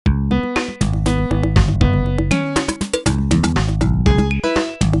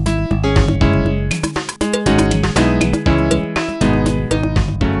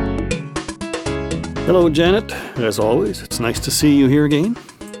Hello, Janet. As always, it's nice to see you here again.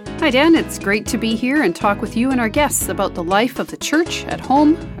 Hi, Dan. It's great to be here and talk with you and our guests about the life of the church at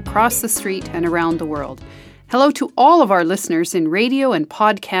home, across the street, and around the world. Hello to all of our listeners in radio and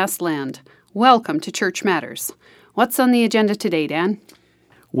podcast land. Welcome to Church Matters. What's on the agenda today, Dan?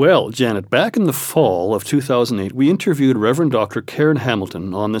 Well, Janet, back in the fall of 2008, we interviewed Reverend Dr. Karen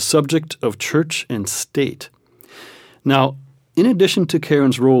Hamilton on the subject of church and state. Now, in addition to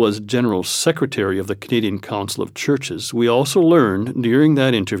Karen's role as General Secretary of the Canadian Council of Churches, we also learned during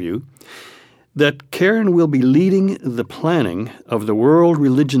that interview that Karen will be leading the planning of the World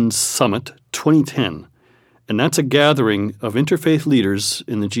Religions Summit 2010, and that's a gathering of interfaith leaders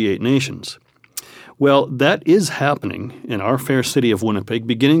in the G8 nations. Well, that is happening in our fair city of Winnipeg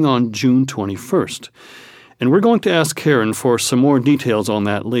beginning on June 21st. And we're going to ask Karen for some more details on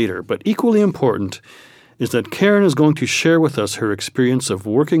that later. But equally important is that Karen is going to share with us her experience of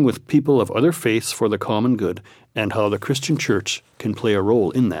working with people of other faiths for the common good and how the Christian church can play a role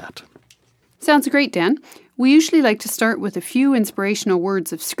in that. Sounds great, Dan. We usually like to start with a few inspirational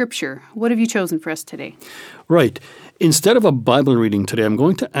words of Scripture. What have you chosen for us today? Right. Instead of a Bible reading today, I'm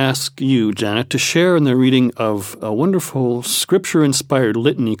going to ask you, Janet, to share in the reading of a wonderful Scripture-inspired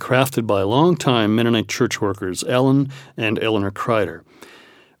litany crafted by longtime Mennonite church workers, Ellen and Eleanor Kreider.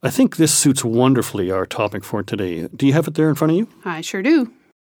 I think this suits wonderfully our topic for today. Do you have it there in front of you? I sure do.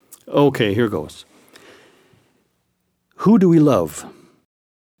 Okay, here goes. Who do we love?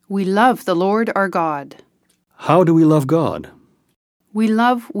 We love the Lord our God. How do we love God? We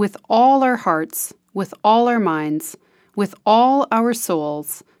love with all our hearts, with all our minds, with all our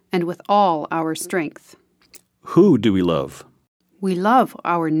souls, and with all our strength. Who do we love? We love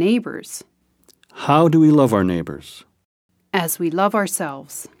our neighbors. How do we love our neighbors? As we love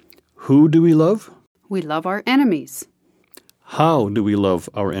ourselves. Who do we love? We love our enemies. How do we love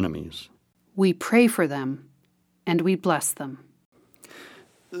our enemies? We pray for them, and we bless them.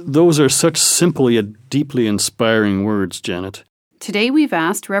 Those are such simple yet deeply inspiring words, Janet. Today we've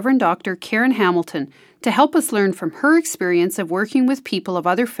asked Reverend Dr. Karen Hamilton to help us learn from her experience of working with people of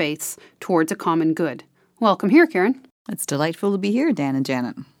other faiths towards a common good. Welcome here, Karen. It's delightful to be here, Dan and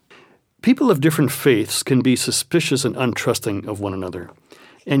Janet. People of different faiths can be suspicious and untrusting of one another.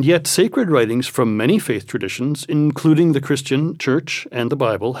 And yet sacred writings from many faith traditions, including the Christian Church and the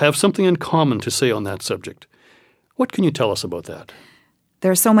Bible, have something in common to say on that subject. What can you tell us about that?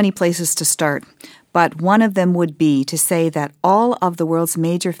 There are so many places to start, but one of them would be to say that all of the world's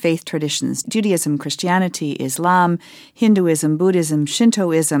major faith traditions, Judaism, Christianity, Islam, Hinduism, Buddhism,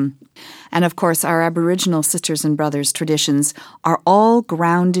 Shintoism, and of course our Aboriginal sisters and brothers traditions are all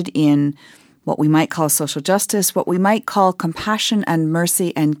grounded in what we might call social justice, what we might call compassion and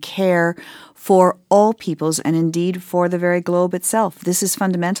mercy and care for all peoples and indeed for the very globe itself. This is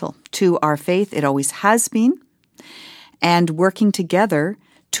fundamental to our faith. It always has been. And working together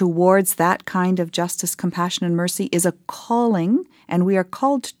towards that kind of justice, compassion, and mercy is a calling, and we are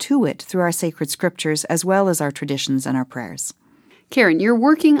called to it through our sacred scriptures as well as our traditions and our prayers. Karen, you're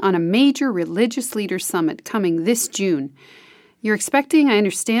working on a major religious leaders summit coming this June. You're expecting, I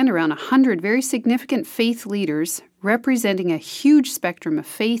understand, around 100 very significant faith leaders representing a huge spectrum of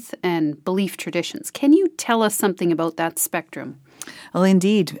faith and belief traditions. Can you tell us something about that spectrum? Well,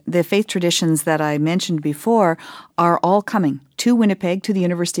 indeed, the faith traditions that I mentioned before are all coming to Winnipeg, to the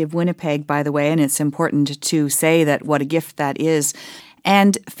University of Winnipeg, by the way, and it's important to say that what a gift that is.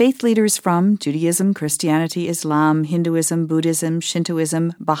 And faith leaders from Judaism, Christianity, Islam, Hinduism, Buddhism,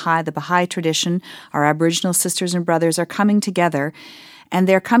 Shintoism, Baha'i, the Baha'i tradition, our Aboriginal sisters and brothers are coming together. And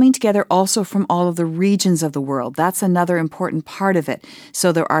they're coming together also from all of the regions of the world. That's another important part of it.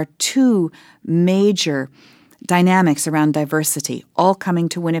 So there are two major dynamics around diversity, all coming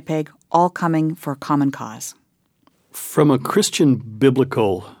to Winnipeg, all coming for a common cause. From a Christian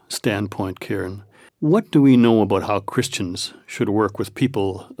biblical standpoint, Karen, what do we know about how Christians should work with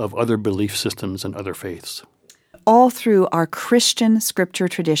people of other belief systems and other faiths? All through our Christian scripture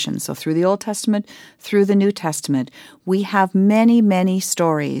tradition, so through the Old Testament, through the New Testament, we have many, many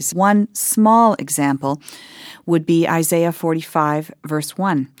stories. One small example would be Isaiah 45, verse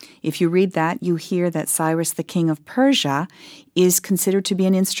 1. If you read that, you hear that Cyrus, the king of Persia, is considered to be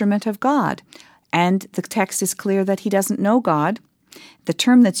an instrument of God. And the text is clear that he doesn't know God. The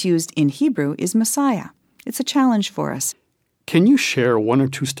term that's used in Hebrew is Messiah. It's a challenge for us. Can you share one or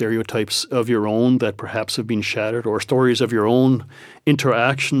two stereotypes of your own that perhaps have been shattered, or stories of your own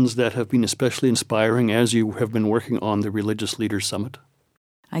interactions that have been especially inspiring as you have been working on the Religious Leaders Summit?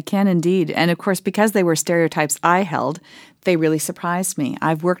 I can indeed. And of course, because they were stereotypes I held, they really surprised me.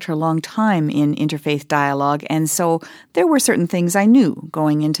 I've worked for a long time in interfaith dialogue, and so there were certain things I knew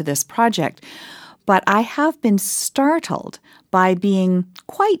going into this project. But I have been startled by being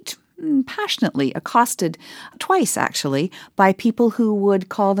quite passionately accosted twice, actually, by people who would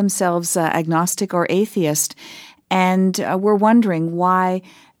call themselves agnostic or atheist, and were wondering why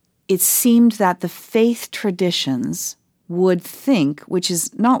it seemed that the faith traditions would think, which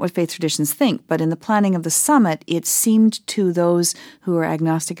is not what faith traditions think, but in the planning of the summit, it seemed to those who are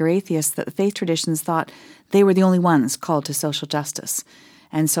agnostic or atheists that the faith traditions thought they were the only ones called to social justice.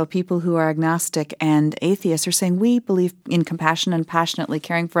 And so people who are agnostic and atheists are saying, we believe in compassion and passionately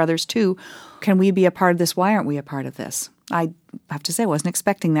caring for others too. Can we be a part of this? Why aren't we a part of this? I have to say I wasn't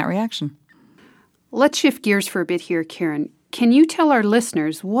expecting that reaction. Let's shift gears for a bit here, Karen. Can you tell our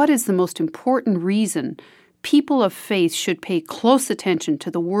listeners what is the most important reason people of faith should pay close attention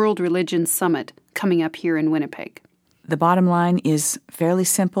to the World Religion Summit coming up here in Winnipeg? The bottom line is fairly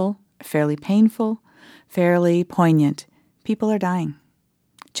simple, fairly painful, fairly poignant. People are dying.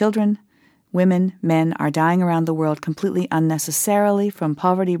 Children, women, men are dying around the world completely unnecessarily from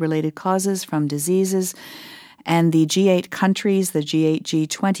poverty-related causes, from diseases. And the G8 countries, the G8,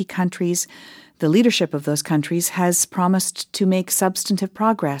 G20 countries, the leadership of those countries has promised to make substantive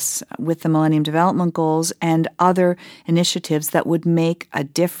progress with the Millennium Development Goals and other initiatives that would make a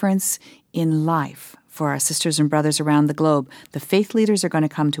difference in life for our sisters and brothers around the globe. The faith leaders are going to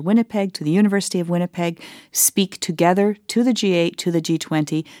come to Winnipeg, to the University of Winnipeg, speak together to the G8, to the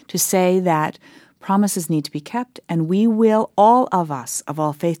G20, to say that promises need to be kept, and we will, all of us, of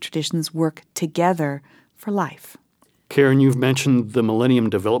all faith traditions, work together for life. Karen, you've mentioned the Millennium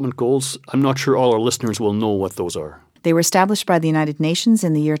Development Goals. I'm not sure all our listeners will know what those are. They were established by the United Nations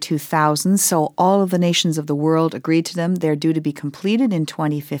in the year 2000, so all of the nations of the world agreed to them. They're due to be completed in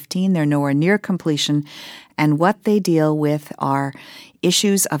 2015. They're nowhere near completion. And what they deal with are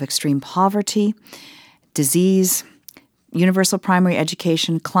issues of extreme poverty, disease, universal primary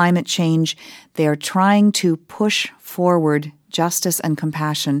education, climate change. They are trying to push forward justice and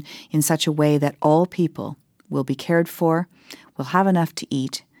compassion in such a way that all people will be cared for, will have enough to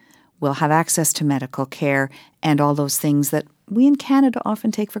eat, will have access to medical care, and all those things that we in Canada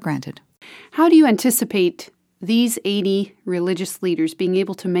often take for granted. How do you anticipate these 80 religious leaders being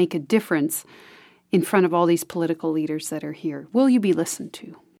able to make a difference in front of all these political leaders that are here? Will you be listened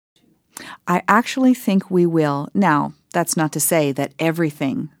to? I actually think we will. Now, that's not to say that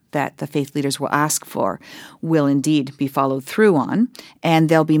everything that the faith leaders will ask for will indeed be followed through on, and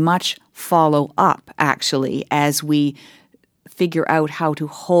there'll be much follow-up, actually, as we figure out how to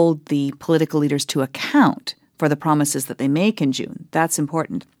hold the political leaders to account for the promises that they make in June. That's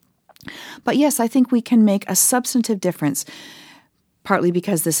important. But yes, I think we can make a substantive difference, partly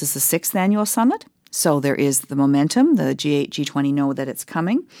because this is the 6th annual summit, so there is the momentum. The G8, G20 know that it's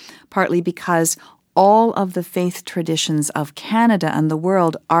coming, partly because all of the faith traditions of Canada and the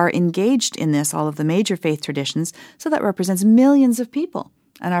world are engaged in this, all of the major faith traditions, so that represents millions of people.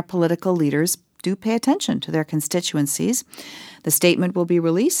 And our political leaders do pay attention to their constituencies. The statement will be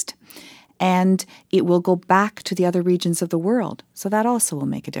released, and it will go back to the other regions of the world. So that also will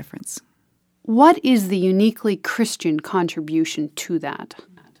make a difference. What is the uniquely Christian contribution to that?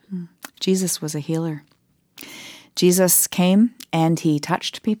 Jesus was a healer. Jesus came and he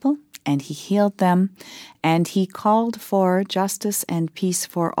touched people and he healed them, and he called for justice and peace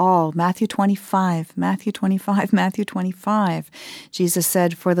for all. Matthew 25, Matthew 25, Matthew 25. Jesus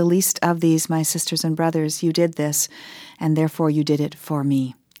said, "For the least of these, my sisters and brothers, you did this, and therefore you did it for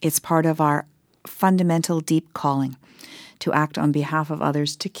me." It's part of our fundamental deep calling to act on behalf of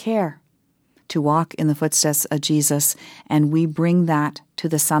others, to care, to walk in the footsteps of Jesus, and we bring that to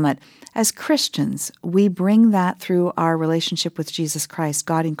the summit. As Christians, we bring that through our relationship with Jesus Christ,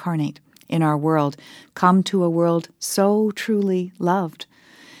 God incarnate in our world, come to a world so truly loved.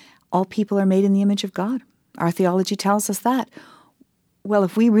 All people are made in the image of God. Our theology tells us that. Well,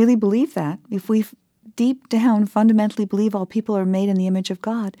 if we really believe that, if we deep down fundamentally believe all people are made in the image of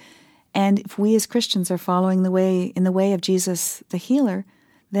God, and if we as Christians are following in the way of Jesus the healer,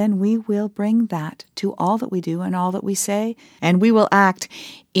 then we will bring that to all that we do and all that we say, and we will act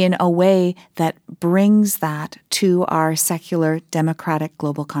in a way that brings that to our secular, democratic,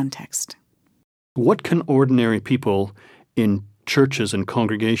 global context. What can ordinary people in churches and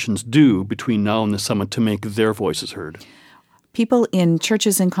congregations do between now and the summit to make their voices heard? People in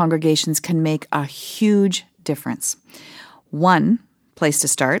churches and congregations can make a huge difference. One place to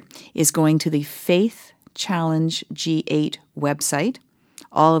start is going to the Faith Challenge G8 website.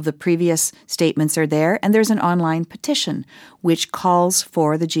 All of the previous statements are there, and there's an online petition which calls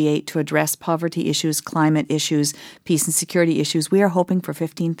for the G8 to address poverty issues, climate issues, peace and security issues. We are hoping for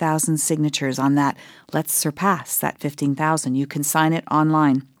 15,000 signatures on that. Let's surpass that 15,000. You can sign it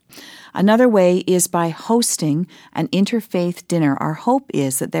online. Another way is by hosting an interfaith dinner. Our hope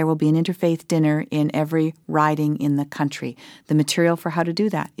is that there will be an interfaith dinner in every riding in the country. The material for how to do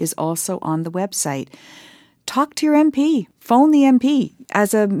that is also on the website. Talk to your MP. Phone the MP.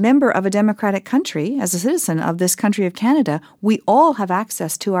 As a member of a democratic country, as a citizen of this country of Canada, we all have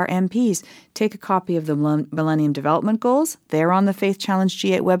access to our MPs. Take a copy of the Millennium Development Goals. They're on the Faith Challenge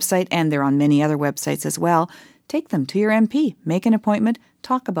G8 website, and they're on many other websites as well. Take them to your MP. Make an appointment.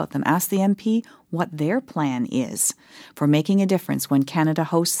 Talk about them. Ask the MP what their plan is for making a difference when Canada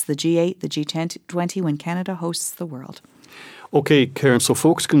hosts the G8, the G20, when Canada hosts the world. Okay, Karen, so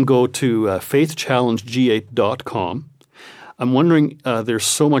folks can go to faithchallengeg8.com. I'm wondering, there's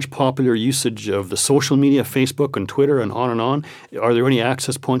so much popular usage of the social media, Facebook and Twitter and on. Are there any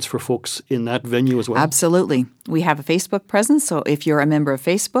access points for folks in that venue as well? Absolutely. We have a Facebook presence, so if you're a member of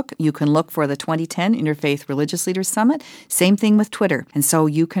Facebook, you can look for the 2010 Interfaith Religious Leaders Summit. Same thing with Twitter. And so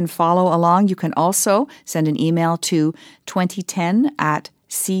you can follow along. You can also send an email to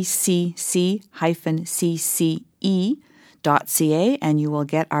 2010@ccc-cce.ca, and you will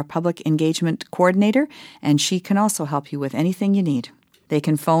get our public engagement coordinator, and she can also help you with anything you need. They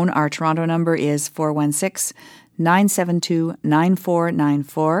can phone. Our Toronto number is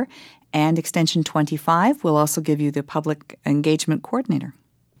 416-972-9494, and extension 25 will also give you the public engagement coordinator.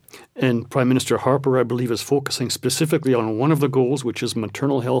 And Prime Minister Harper, I believe, is focusing specifically on one of the goals, which is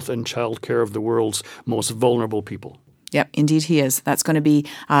maternal health and child care of the world's most vulnerable people. Yep, indeed he is. That's going to be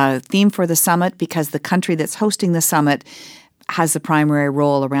a theme for the summit because the country that's hosting the summit has the primary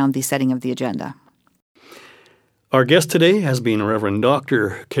role around the setting of the agenda. Our guest today has been Reverend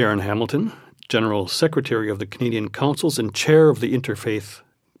Dr. Karen Hamilton, General Secretary of the Canadian Councils and Chair of the Interfaith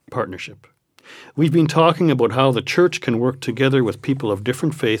Partnership. We've been talking about how the church can work together with people of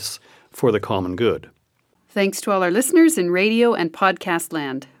different faiths for the common good. Thanks to all our listeners in radio and podcast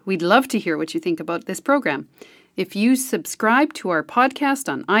land. We'd love to hear what you think about this program. If you subscribe to our podcast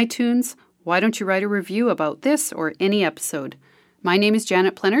on iTunes, why don't you write a review about this or any episode? My name is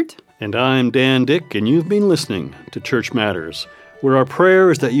Janet Plenert. And I'm Dan Dick, and you've been listening to Church Matters, where our prayer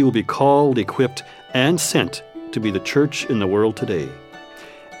is that you will be called, equipped, and sent to be the church in the world today.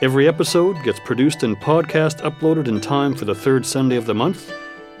 Every episode gets produced and podcast uploaded in time for the third Sunday of the month.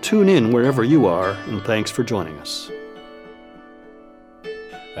 Tune in wherever you are, and thanks for joining us.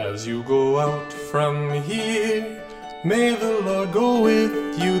 As you go out from here, may the Lord go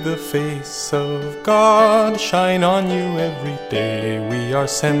with you, the face of God shine on you every day. We are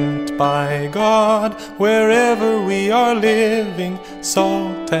sent by God wherever we are living,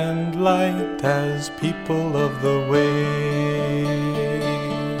 salt and light as people of the way.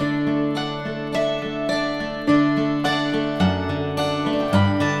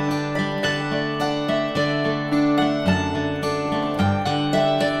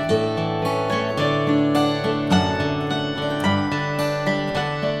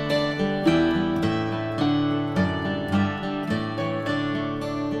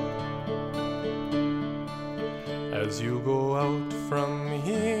 As you go out from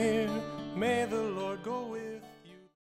here, may the Lord